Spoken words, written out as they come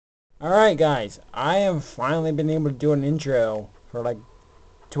Alright guys, I have finally been able to do an intro for like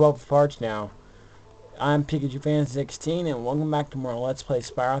 12 parts now. I'm Pikachu Fan 16 and welcome back to more Let's Play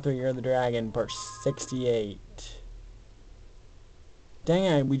Spyro Through Year of the Dragon part 68. Dang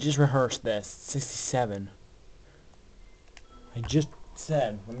it, we just rehearsed this. 67. I just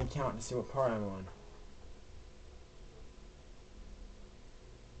said, let me count to see what part I'm on.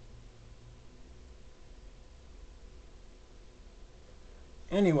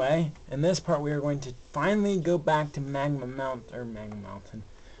 Anyway, in this part we are going to finally go back to Midnight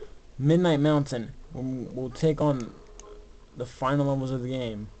Mountain. We'll take on the final levels of the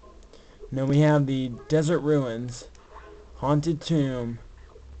game. Now we have the Desert Ruins, Haunted Tomb,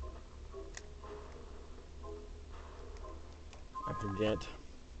 I forget,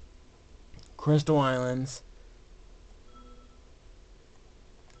 Crystal Islands,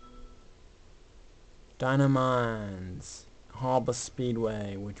 Dynamines, Hobble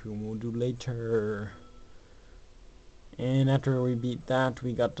Speedway, which we will do later. And after we beat that,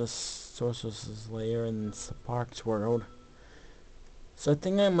 we got the Sorceress's Lair and Sparks World. So I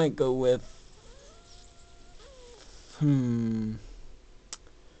think I might go with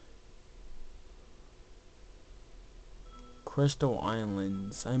Crystal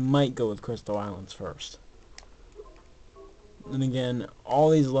Islands. I might go with Crystal Islands first. And again, all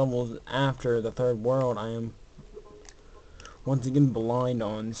these levels after the third world I am once again blind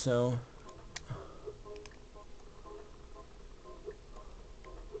on, so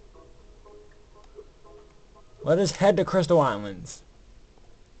let us head to Crystal Islands.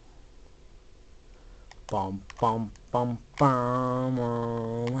 Bum bum bum bum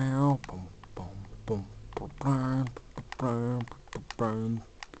wow bum bum bum bum bum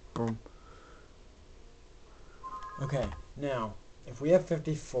bum. Okay, now if we have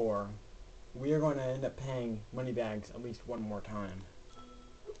 54, we are going to end up paying money bags at least one more time.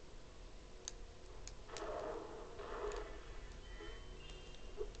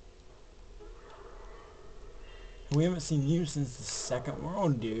 We haven't seen you since the second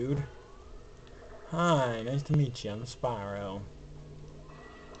world, dude. Hi, nice to meet you. I'm Spyro.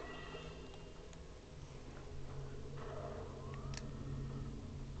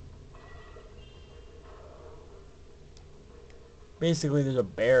 Basically, there's a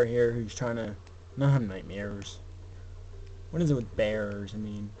bear here who's trying to not have nightmares. What is it with bears? I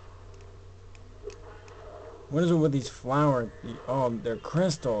mean, what is it with these flowers? Oh, they're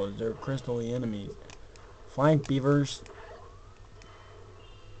crystals. They're crystal-y enemies. Flying beavers.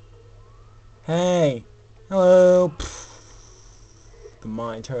 Hey! Hello! Pfft. The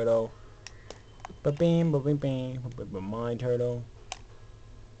mine turtle. Ba-beam, ba-beam, ba-beam, mine turtle.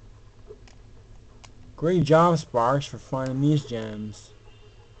 Great job, Sparks, for finding these gems.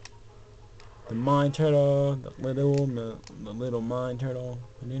 The mine turtle, the little mine turtle, the little mine turtle,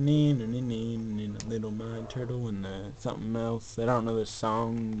 and something else. I don't know the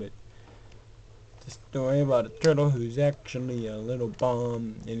song, but it's a story about a turtle who's actually a little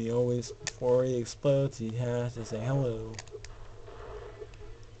bomb, and he always, before he explodes, he has to say hello.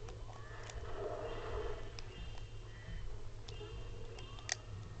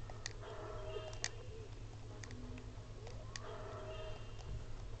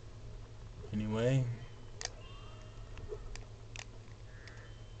 Anyway.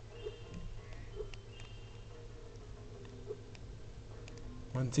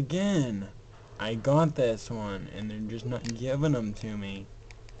 Once again, I got this one, and they're just not giving them to me.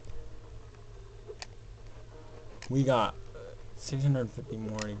 We got 650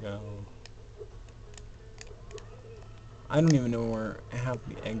 more to go. I don't even know where half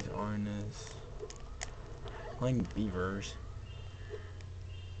the eggs are in this. Flying beavers.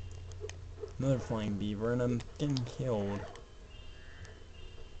 Another flying beaver, and I'm getting killed.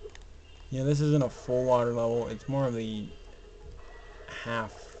 Yeah, this isn't a full water level. It's more of the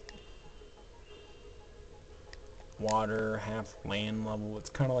half water, half land level. It's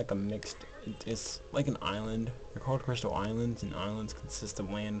kind of like a mixed. It's like an island. They're called Crystal Islands, and islands consist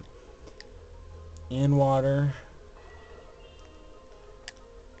of land and water.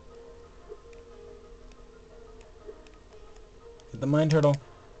 Get the mine turtle.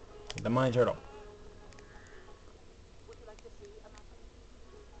 Get the mine turtle.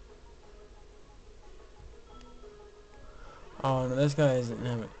 Oh no, this guy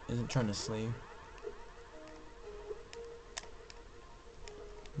isn't trying to sleep.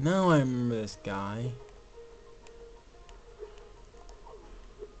 Now I remember this guy.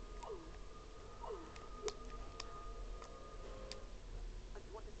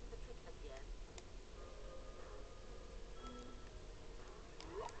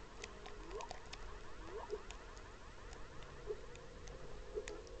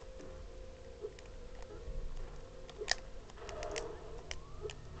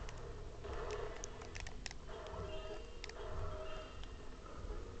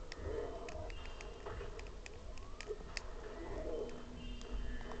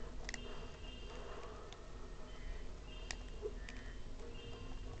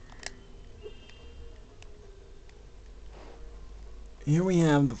 Here we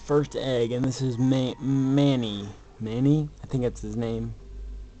have the first egg, and this is Manny. Manny? I think that's his name.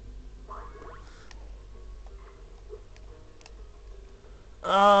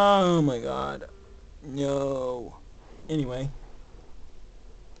 Oh my god. No. Anyway.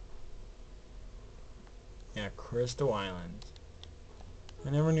 Yeah, Crystal Island. I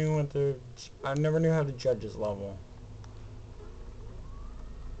never knew how to judge his level.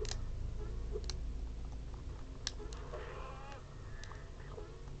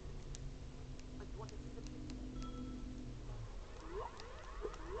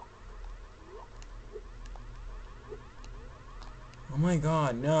 Oh my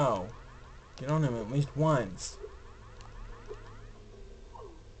god, no. Get on him at least once.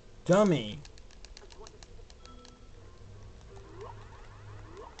 Dummy.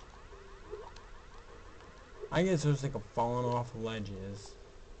 I guess there's like a falling off ledges.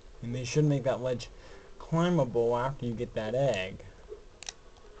 And they should make that ledge climbable after you get that egg.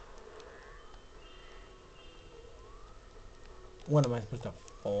 What, am I supposed to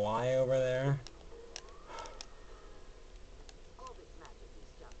fly over there?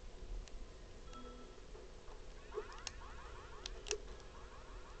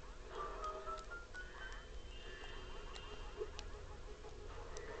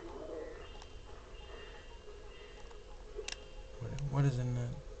 What is in that?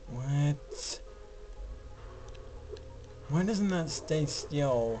 What? Why doesn't that stay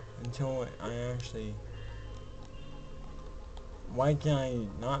still until I actually... Why can I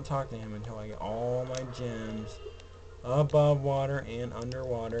not talk to him until I get all my gems above water and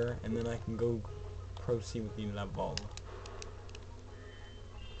underwater, and then I can go proceed with the level.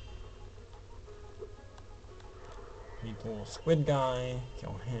 Meet the little squid guy,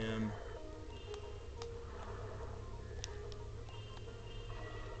 kill him.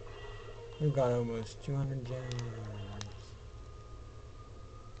 We've got almost 200 gems.